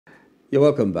You're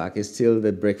welcome back. It's still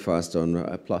the breakfast on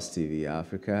Plus TV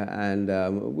Africa, and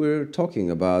we're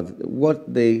talking about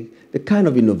what the kind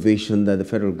of innovation that the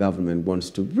federal government wants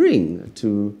to bring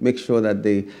to make sure that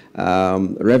the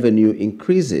revenue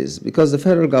increases, because the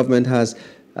federal government has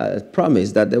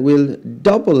promised that they will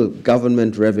double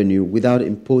government revenue without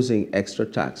imposing extra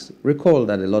tax. Recall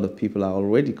that a lot of people are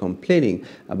already complaining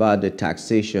about the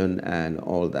taxation and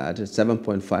all that.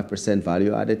 7.5%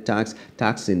 value-added tax,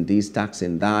 tax in this, tax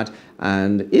in that.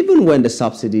 And even when the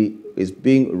subsidy is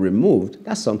being removed,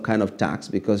 that's some kind of tax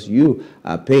because you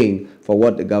are paying for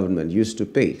what the government used to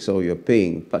pay. So you're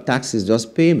paying, but tax is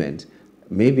just payment.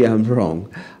 Maybe I'm wrong.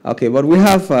 Okay, but we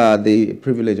have the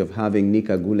privilege of having Nick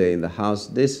Agule in the house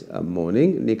this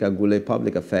morning. Nick Agule,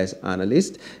 Public Affairs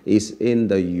Analyst, is in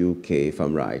the UK, if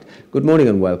I'm right. Good morning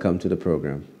and welcome to the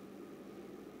program.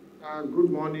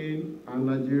 Good morning,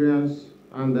 Nigerians,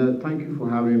 and thank you for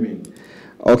having me.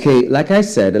 Okay, like I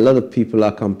said, a lot of people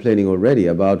are complaining already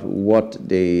about what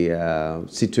the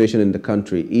situation in the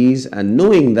country is, and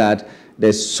knowing that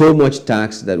there's so much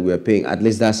tax that we're paying, at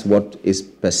least that's what is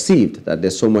perceived, that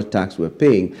there's so much tax we're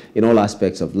paying in all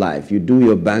aspects of life. You do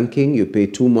your banking, you pay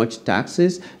too much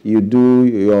taxes. You do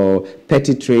your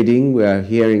petty trading, we are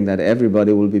hearing that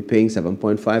everybody will be paying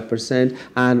 7.5%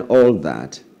 and all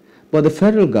that. But the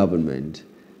federal government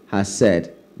has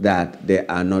said that they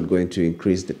are not going to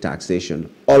increase the taxation.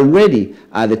 Already,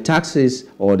 are the taxes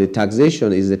or the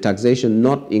taxation, is the taxation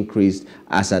not increased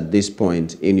as at this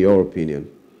point, in your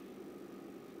opinion?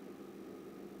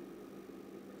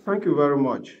 Thank you very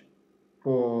much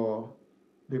for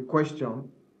the question.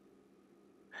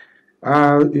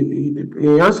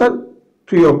 In answer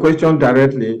to your question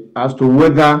directly as to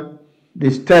whether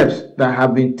the steps that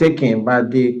have been taken by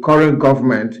the current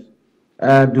government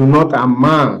do not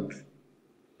amount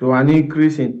to an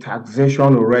increase in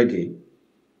taxation already,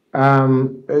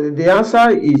 the answer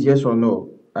is yes or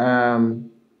no.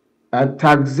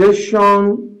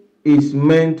 Taxation is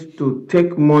meant to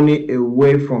take money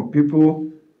away from people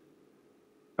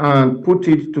and put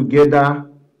it together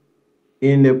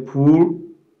in a pool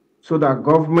so that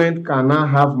government can now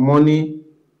have money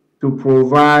to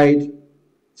provide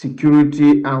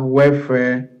security and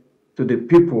welfare to the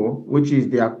people, which is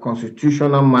their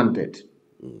constitutional mandate.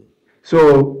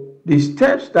 So the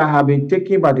steps that have been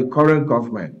taken by the current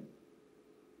government,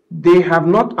 they have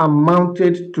not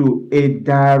amounted to a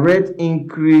direct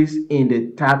increase in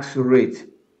the tax rate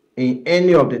in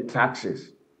any of the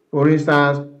taxes. For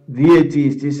instance, VAT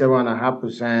is still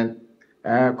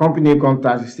 7.5%, company income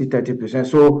tax is still 30%.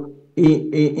 So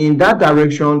in that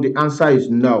direction, the answer is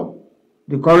no.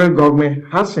 The current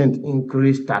government hasn't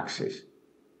increased taxes.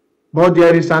 But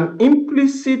there is an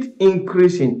implicit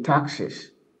increase in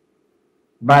taxes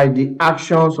by the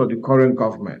actions of the current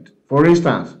government. For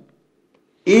instance,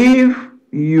 if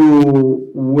you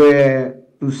were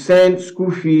to send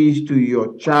school fees to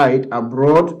your child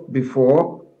abroad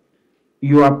before,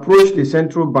 you approached the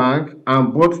central bank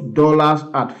and bought dollars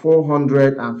at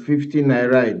 450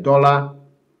 naira a dollar,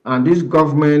 and this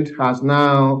government has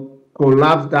now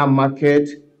collapsed that market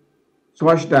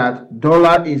such that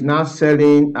dollar is now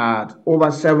selling at over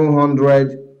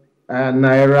 700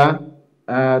 naira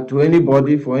to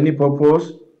anybody for any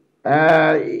purpose.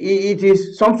 It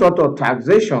is some sort of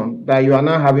taxation that you are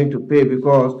now having to pay,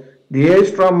 because the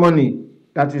extra money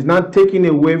that is now taken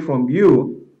away from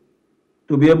you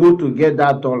to be able to get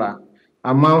that dollar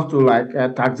amounts to like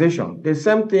taxation. The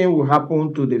same thing will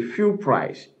happen to the fuel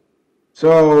price.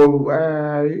 So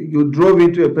you drove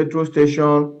into a petrol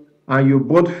station and you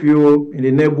bought fuel in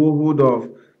the neighborhood of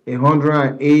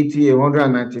 180,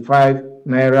 195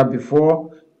 naira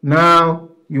before. Now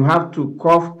you have to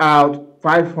cough out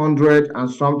 500 and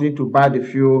something to buy the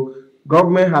fuel.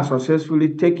 Government has successfully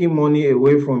taken money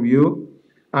away from you,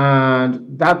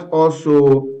 and that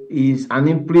also is an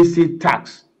implicit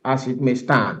tax as it may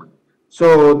stand.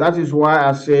 So that is why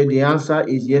I say the answer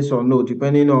is yes or no,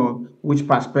 depending on which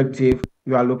perspective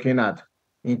you are looking at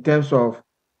in terms of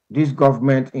this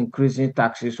government increasing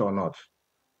taxes or not.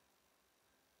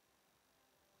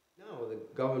 Now the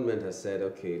government has said,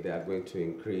 okay, they are going to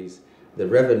increase the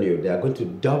revenue. They are going to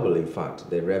double, in fact,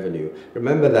 the revenue.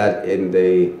 Remember that in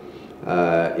the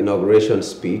inauguration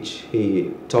speech,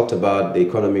 he talked about the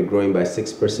economy growing by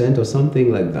 6% or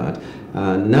something like that.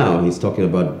 Now he's talking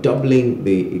about doubling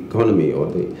the economy, or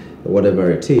the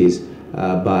whatever it is,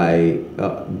 by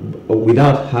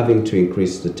without having to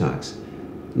increase the tax.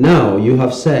 Now you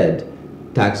have said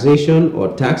taxation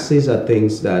or taxes are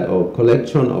things that, or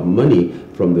collection of money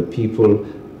from the people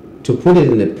to put it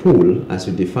in a pool, as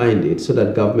you defined it, so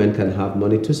that government can have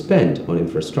money to spend on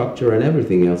infrastructure and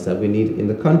everything else that we need in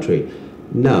the country.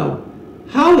 Now,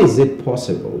 How is it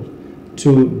possible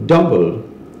to double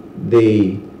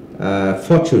the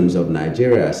fortunes of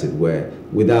Nigeria, as it were,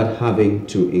 without having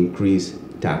to increase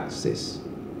taxes?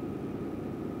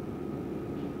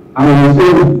 I would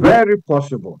say very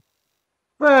possible.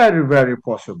 Very, very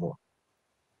possible.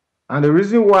 And the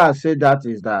reason why I say that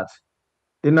is that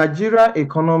the Nigeria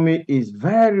economy is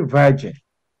very virgin,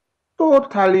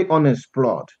 totally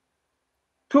unexplored,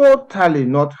 totally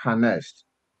not harnessed.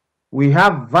 We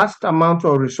have vast amount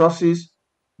of resources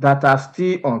that are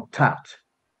still untapped,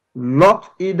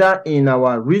 locked either in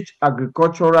our rich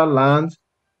agricultural lands,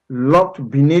 locked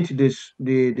beneath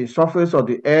the surface of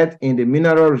the earth in the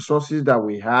mineral resources that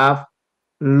we have,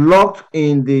 locked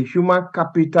in the human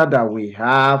capital that we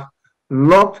have,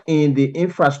 locked in the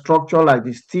infrastructure like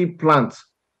the steel plants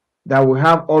that we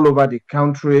have all over the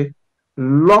country,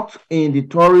 locked in the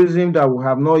tourism that we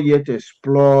have not yet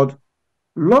explored,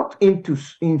 locked into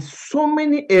in so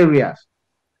many areas.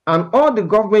 And all the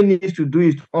government needs to do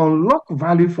is to unlock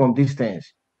value from these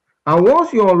things. And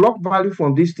once you unlock value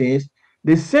from these things,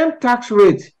 the same tax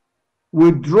rate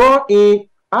will draw in,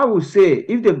 I would say,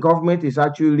 if the government is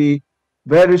actually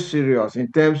very serious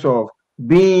in terms of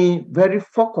being very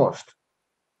focused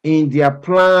in their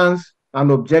plans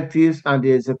and objectives and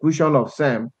the execution of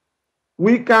them,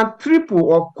 we can triple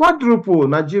or quadruple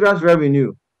Nigeria's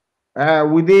revenue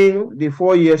within the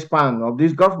 4 year span of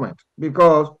this government,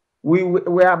 because we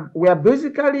are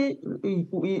basically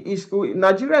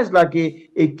Nigeria is like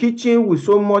a kitchen with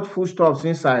so much foodstuffs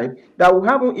inside that we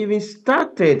haven't even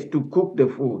started to cook the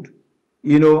food.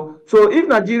 So if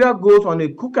Nigeria goes on a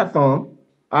cookathon,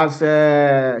 as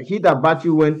Hida Bati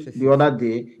went the other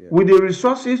day, yeah, with the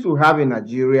resources we have in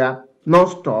Nigeria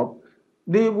non-stop,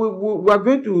 we are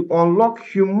going to unlock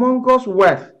humongous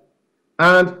wealth,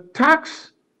 and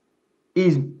tax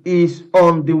is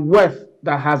on the wealth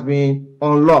that has been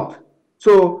unlocked.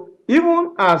 So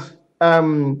even as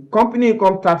company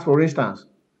income tax, for instance,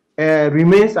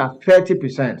 remains at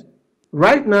 30%.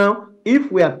 Right now, if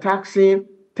we are taxing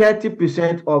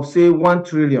 30% of, say, 1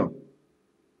 trillion,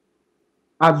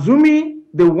 assuming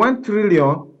the 1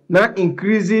 trillion now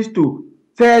increases to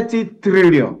 30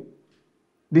 trillion,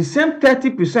 the same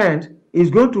 30% is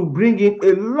going to bring in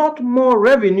a lot more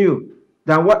revenue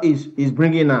than what is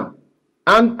bringing now.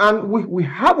 And we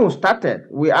haven't started.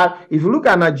 If you look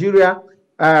at Nigeria,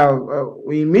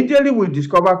 immediately we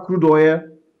discover crude oil,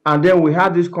 and then we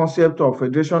have this concept of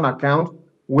federation account,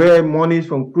 where monies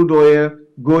from crude oil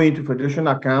go into federation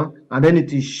account, and then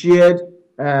it is shared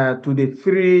to the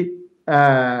three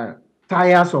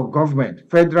tiers of government: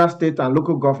 federal, state, and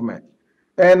local government.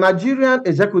 Nigerian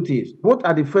executives, both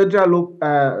at the federal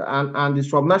and the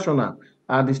subnational,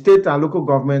 the state and local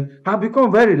government, have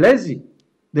become very lazy.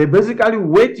 They're basically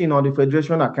waiting on the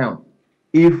federation account.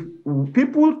 If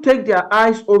people take their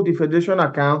eyes off the federation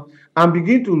account and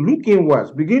begin to look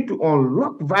inwards, begin to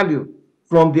unlock value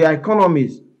from their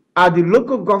economies at the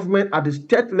local government, at the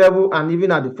state level, and even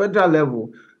at the federal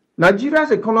level,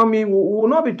 Nigeria's economy will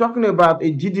not be talking about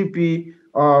a GDP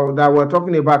that we're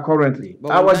talking about currently.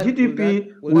 Our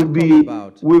GDP will be...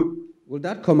 Will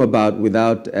that come about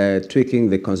without tweaking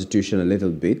the constitution a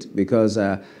little bit? Because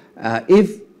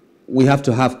if we have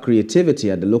to have creativity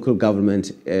at the local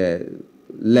government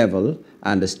level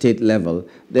and the state level,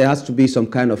 there has to be some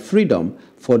kind of freedom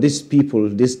for these people,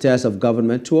 these tiers of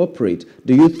government, to operate.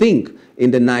 Do you think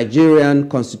in the Nigerian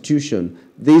constitution,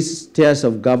 these tiers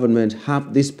of government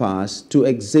have this powers to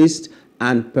exist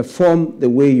and perform the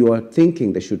way you are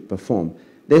thinking they should perform?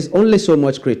 There's only so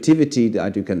much creativity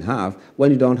that you can have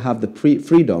when you don't have the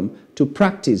freedom to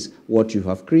practice what you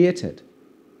have created.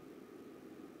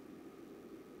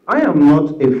 I am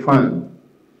not a fan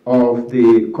of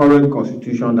the current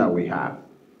constitution that we have,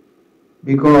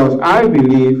 because I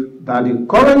believe that the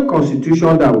current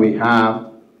constitution that we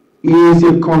have is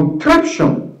a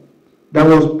contraption that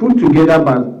was put together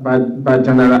by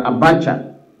General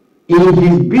Abacha in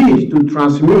his bid to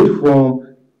transmute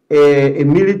from a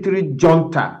military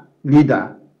junta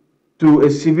leader to a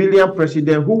civilian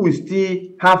president who will still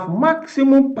have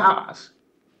maximum powers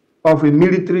of a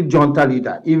military junta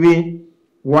leader, even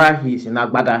while he's in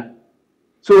Agbada.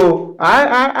 So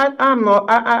I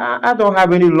don't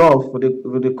have any love for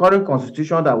the current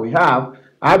constitution that we have.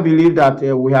 I believe that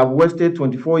we have wasted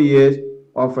 24 years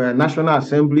of National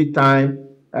Assembly time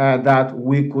that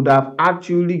we could have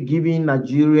actually given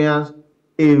Nigerians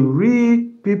a real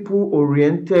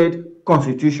people-oriented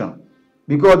constitution.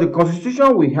 Because the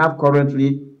constitution we have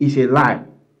currently is a lie.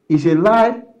 It's a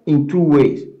lie in two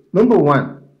ways. Number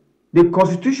one, the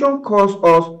constitution calls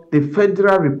us the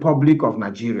Federal Republic of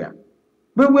Nigeria.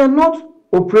 But we are not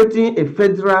operating a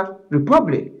federal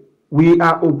republic. we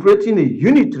are operating a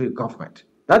unitary government.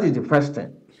 That is the first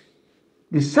thing.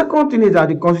 The second thing is that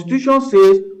the Constitution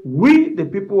says we, the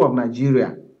people of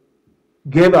Nigeria,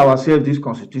 gave ourselves this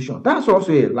Constitution. That's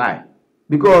also a lie.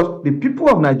 Because the people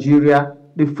of Nigeria,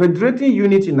 the federating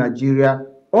unit in Nigeria,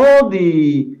 all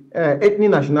the ethnic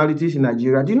nationalities in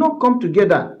Nigeria did not come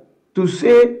together to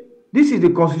say this is the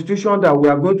Constitution that we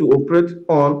are going to operate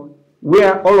on,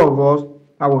 where all of us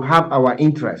will have our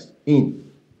interest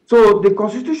in. So the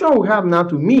Constitution we have now,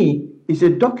 to me, is a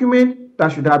document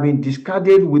that should have been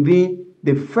discarded within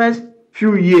the first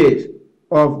few years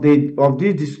of the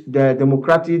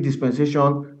democratic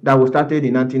dispensation that was started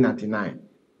in 1999.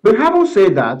 But having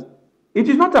said that, it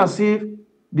is not as if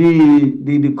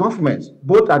the governments,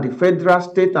 both at the federal,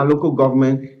 state, and local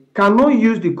government, cannot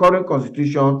use the current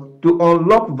Constitution to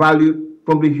unlock value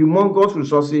from the humongous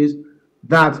resources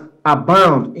that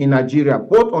abound in Nigeria,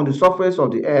 both on the surface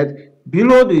of the earth,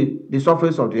 below the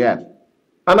surface of the earth.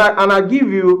 And I give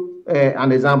you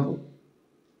an example.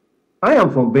 I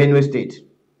am from Benue State,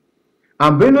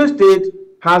 and Benue State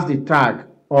has the tag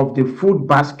of the food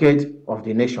basket of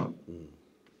the nation.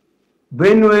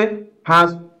 Benue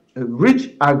has a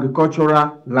rich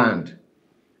agricultural land.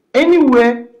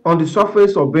 Anywhere on the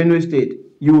surface of Benue State,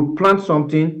 you plant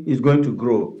something, is going to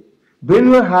grow.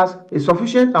 Benue has a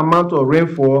sufficient amount of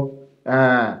rainfall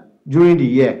during the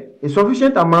year, a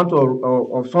sufficient amount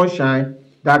of sunshine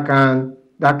that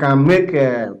can make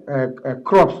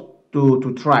crops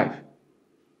to thrive.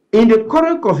 In the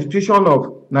current constitution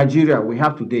of Nigeria we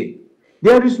have today,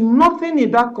 there is nothing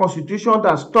in that constitution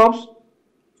that stops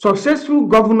successful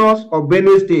governors of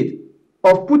Benue State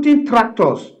of putting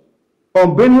tractors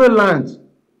on Benue lands,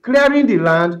 clearing the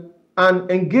land, and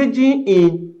engaging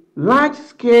in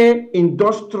large-scale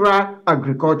industrial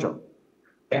agriculture.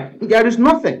 There is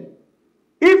nothing.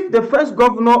 If the first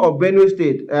governor of Benue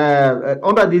State,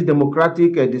 under this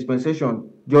democratic dispensation,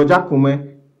 George Akume,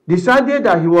 decided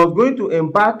that he was going to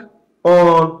embark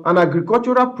on an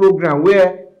agricultural program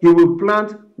where he will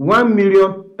plant 1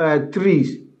 million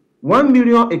trees, 1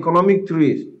 million economic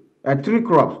trees, tree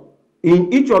crops,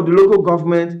 in each of the local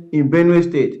governments in Benue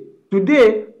State.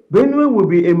 Today, Benue will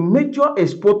be a major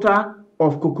exporter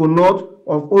of coconut,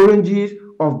 of oranges,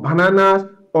 of bananas,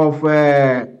 of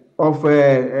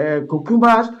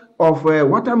cucumbers, of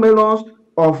watermelons,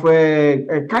 of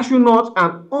cashew nuts,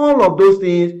 and all of those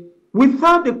things,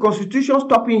 without the constitution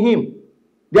stopping him.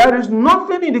 There is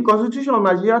nothing in the constitution of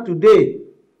Nigeria today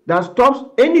that stops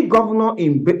any governor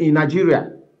in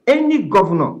Nigeria, any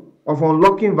governor, of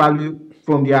unlocking value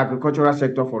from the agricultural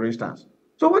sector, for instance.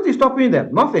 So what is stopping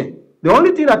them? Nothing. The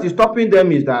only thing that is stopping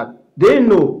them is that they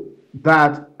know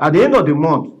that at the end of the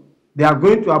month, they are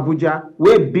going to Abuja,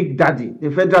 where Big Daddy,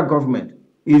 the federal government,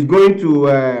 is going to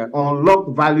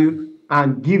unlock value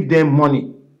and give them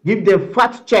money, give them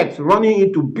fat checks running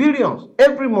into billions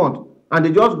every month, and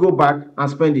they just go back and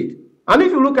spend it. And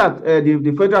if you look at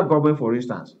the federal government, for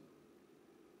instance,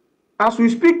 as we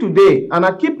speak today, and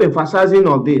I keep emphasizing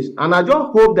on this, and I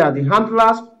just hope that the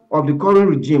handlers of the current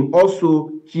regime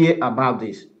also hear about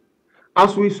this.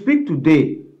 As we speak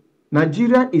today,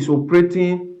 Nigeria is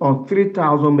operating on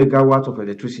 3,000 megawatts of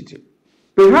electricity.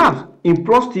 Perhaps in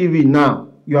Plus TV now,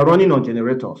 you are running on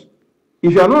generators.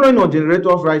 If you are not running on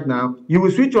generators right now, you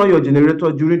will switch on your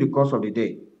generator during the course of the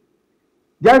day.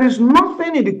 There is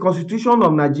nothing in the Constitution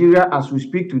of Nigeria as we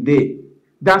speak today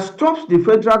that stops the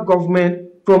federal government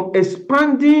from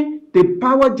expanding the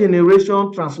power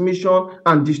generation, transmission,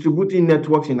 and distributing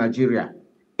networks in Nigeria,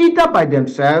 either by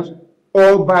themselves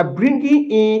or by bringing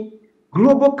in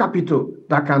global capital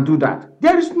that can do that.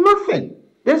 There is nothing.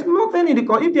 There's nothing in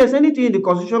the, if there's anything in the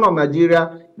Constitution of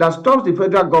Nigeria that stops the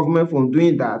federal government from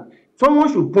doing that,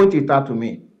 someone should point it out to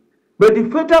me. But the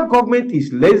federal government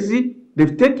is lazy.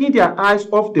 They've taken their eyes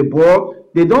off the ball.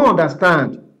 They don't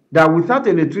understand that without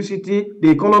electricity, the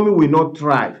economy will not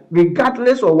thrive,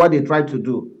 regardless of what they try to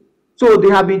do. So they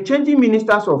have been changing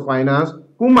ministers of finance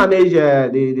who manage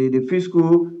the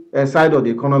fiscal side of the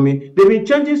economy. They've been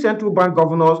changing central bank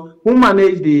governors who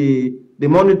manage the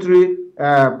monetary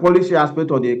policy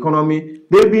aspect of the economy.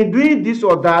 They've been doing this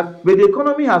or that, but the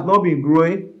economy has not been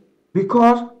growing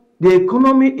because the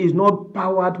economy is not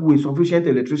powered with sufficient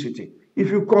electricity.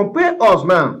 If you compare us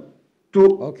now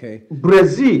to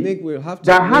Brazil, Nick,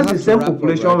 that has the same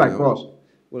population like us.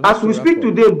 As we speak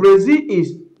today, Brazil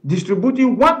is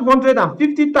distributing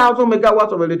 150,000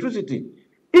 megawatts of electricity.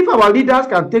 If our leaders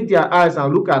can take their eyes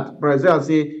and look at Brazil and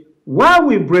say, why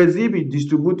will Brazil be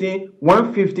distributing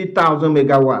 150,000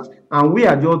 megawatts and we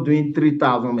are just doing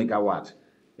 3,000 megawatts?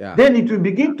 Yeah. then it will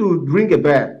begin to ring a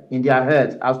bell in their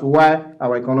heads as to why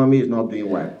our economy is not doing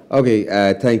well. Okay,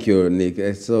 thank you,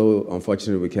 Nick. So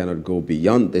unfortunately, we cannot go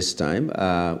beyond this time.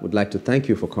 Would like to thank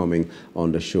you for coming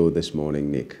on the show this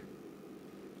morning, Nick.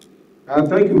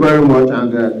 Thank you very much,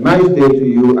 and nice day to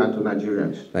you and to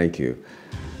Nigerians. Thank you.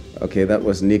 Okay, that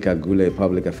was Nick Agule,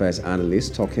 public affairs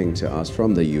analyst, talking to us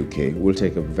from the UK. We'll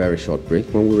take a very short break.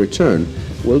 When we return,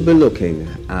 we'll be looking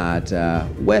at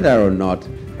whether or not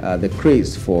the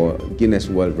craze for Guinness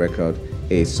World Record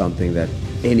is something that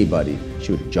anybody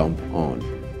should jump on.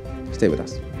 Stay with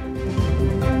us.